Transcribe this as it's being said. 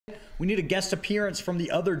We need a guest appearance from the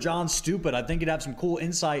other John Stupid. I think he'd have some cool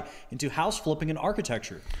insight into house flipping and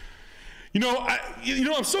architecture. You know,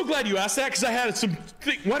 I'm so glad you asked that, because I had some.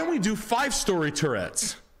 Why don't we do 5-story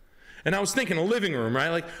turrets? And I was thinking a living room, right?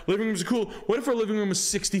 Like, living rooms are cool. What if our living room was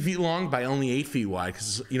 60 feet long by only 8 feet wide?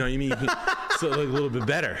 Because, you know what I mean? So, like, a little bit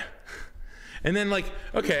better. And then, like,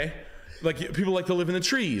 okay, like, people like to live in the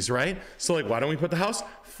trees, right? So, like, why don't we put the house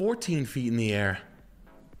 14 feet in the air?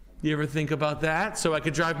 You ever think about that? So I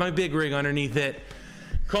could drive my big rig underneath it.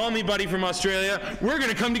 Call me, buddy, from Australia. We're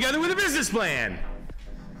going to come together with a business plan.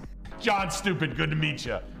 John Stupid, good to meet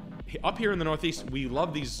you. Up here in the Northeast, we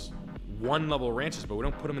love these one-level ranches, but we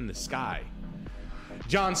don't put them in the sky.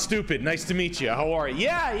 John Stupid, nice to meet you. How are you?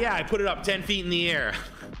 Yeah, I put it up 10 feet in the air.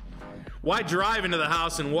 Why drive into the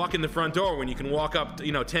house and walk in the front door when you can walk up,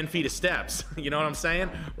 10 feet of steps? You know what I'm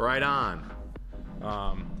saying? Right on.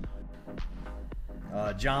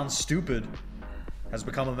 John Stupid has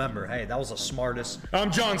become a member. Hey, that was the smartest. I'm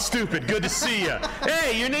John Stupid. Good to see you.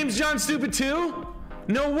 Hey, your name's John Stupid too?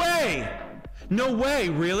 No way. No way,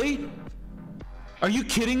 really? Are you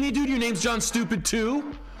kidding me, dude? Your name's John Stupid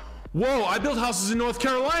too? Whoa, I build houses in North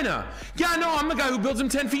Carolina. Yeah, no, I'm the guy who builds them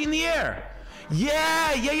 10 feet in the air.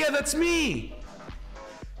 Yeah, that's me.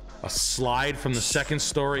 A slide from the 2nd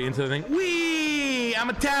story into the thing. Whee! I'm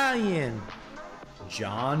Italian.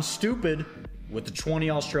 John Stupid with the 20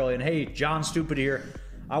 Australian. Hey, John Stupid here.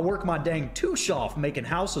 I work my dang tush off making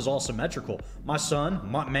houses all symmetrical. My son,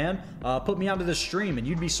 put me onto this stream, and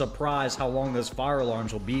you'd be surprised how long those fire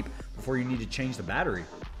alarms will beep before you need to change the battery.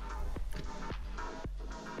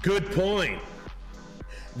 Good point.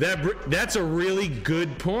 That's a really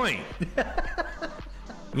good point.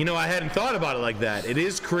 I hadn't thought about it like that. It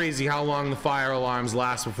is crazy how long the fire alarms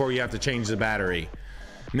last before you have to change the battery.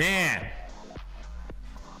 Man.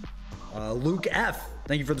 Luke F,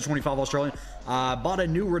 thank you for the 25 Australian. Bought a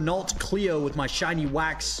new Renault Clio with my shiny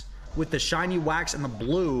wax, with the shiny wax and the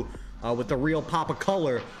blue, with the real pop of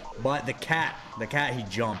color. But the cat, he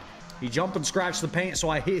jumped. He jumped and scratched the paint, so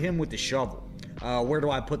I hit him with the shovel. Where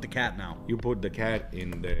do I put the cat now? You put the cat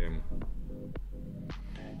in the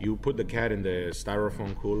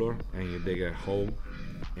styrofoam cooler, and you dig a hole,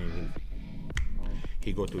 and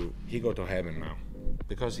he go to heaven now,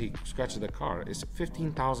 because he scratched the car. It's a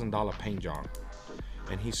 $15,000 paint job,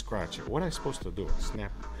 and he scratched it. What am I supposed to do?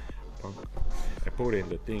 Snap. I put in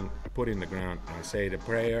the thing. I put it in the ground. And I say the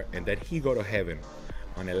prayer, and then he go to heaven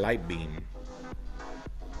on a light beam.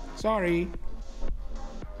 Sorry.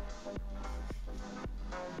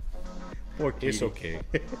 It's okay.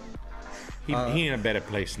 He in a better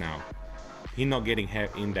place now. He not getting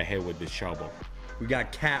in the head with the shovel. We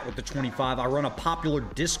got Cat with the 25. I run a popular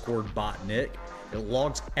Discord bot, Nick. It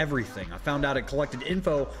logs everything. I found out it collected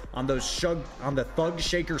info on the Thug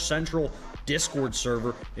Shaker Central Discord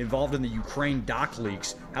server involved in the Ukraine doc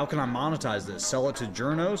leaks. How can I monetize this? Sell it to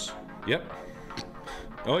journos? Yep.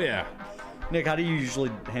 Oh yeah. Nick, how do you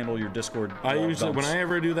usually handle your Discord? When I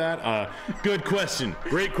ever do that, good question.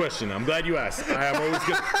 Great question. I'm glad you asked.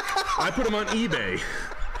 I put them on eBay.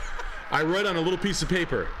 I write on a little piece of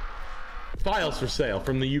paper, files for sale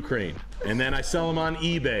from the Ukraine, and then I sell them on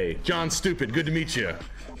eBay. John Stupid, good to meet you.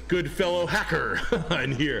 Good fellow hacker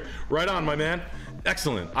in here. Right on, my man.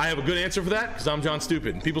 Excellent. I have a good answer for that because I'm John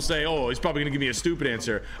Stupid. And people say, oh, he's probably going to give me a stupid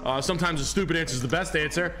answer. Sometimes a stupid answer is the best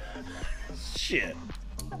answer. Shit.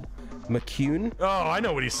 McCune? Oh, I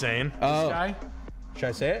know what he's saying. This guy? Should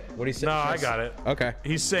I say it? What do you say? No, I got it. Okay.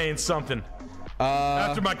 He's saying something.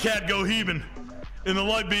 After my cat go heaving, in the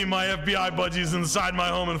light beam, my FBI buddies inside my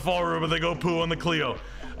home in Fall River, they go poo on the Clio.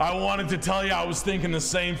 I wanted to tell you I was thinking the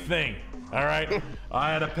same thing. All right?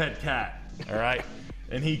 I had a pet cat. All right?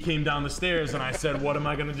 And he came down the stairs, and I said, what am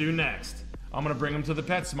I going to do next? I'm going to bring him to the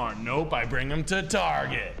PetSmart. Nope, I bring him to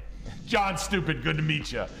Target. John Stupid, good to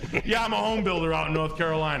meet you. Yeah, I'm a home builder out in North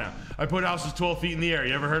Carolina. I put houses 12 feet in the air.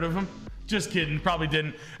 You ever heard of them? Just kidding, probably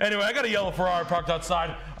didn't. Anyway, I got a yellow Ferrari parked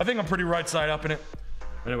outside. I think I'm pretty right side up in it.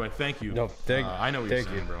 Anyway, thank you. No, thank you. I know what you're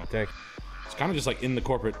saying, bro. Thank you. It's kind of just like in the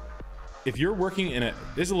corporate. If you're working in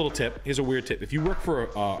here's a little tip. Here's a weird tip. If you work for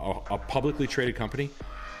a publicly traded company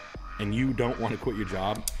and you don't want to quit your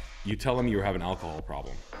job, you tell them you have an alcohol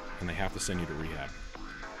problem and they have to send you to rehab.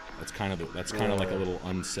 That's kind of like a little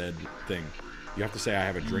unsaid thing. You have to say I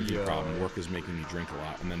have a drinking problem. Work is making me drink a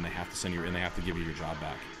lot, and then they have to send you and they have to give you your job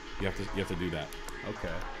back. You have to do that.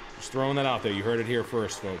 Okay. Just throwing that out there. You heard it here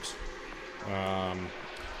first, folks.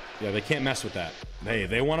 Yeah, they can't mess with that.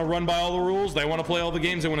 They want to run by all the rules. They want to play all the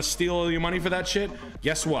games. They want to steal all your money for that shit.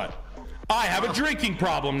 Guess what? I have a drinking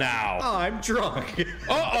problem now. I'm drunk.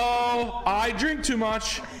 Uh-oh. I drink too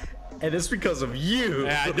much. And it's because of you.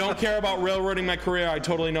 Yeah, I don't care about railroading my career. I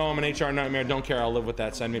totally know I'm an HR nightmare. Don't care. I'll live with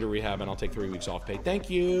that. Send me to rehab and I'll take 3 weeks off pay. Thank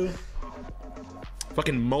you.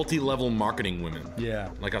 Fucking multi-level marketing women. Yeah.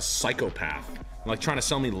 Like a psychopath. Like trying to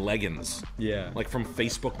sell me leggings. Yeah. Like from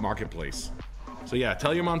Facebook Marketplace. So yeah,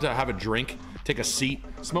 tell your mom to have a drink, take a seat,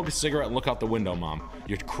 smoke a cigarette, and look out the window, Mom.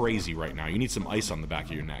 You're crazy right now. You need some ice on the back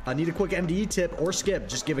of your neck. I need a quick MDE tip or skip,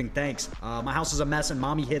 just giving thanks. My house is a mess and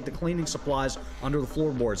Mommy hid the cleaning supplies under the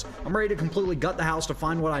floorboards. I'm ready to completely gut the house to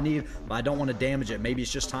find what I need, but I don't want to damage it. Maybe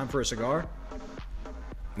it's just time for a cigar?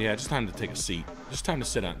 Yeah, just time to take a seat. Just time to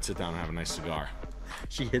sit down and have a nice cigar.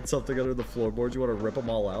 She hid something under the floorboards. You want to rip them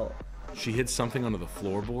all out? She hid something under the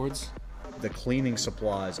floorboards? The cleaning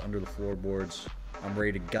supplies under the floorboards. I'm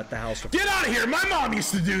ready to gut the house. Get out of here! My mom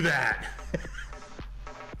used to do that!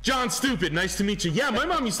 John Stupid, nice to meet you. Yeah, my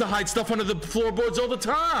mom used to hide stuff under the floorboards all the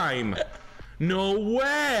time. No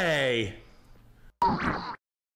way!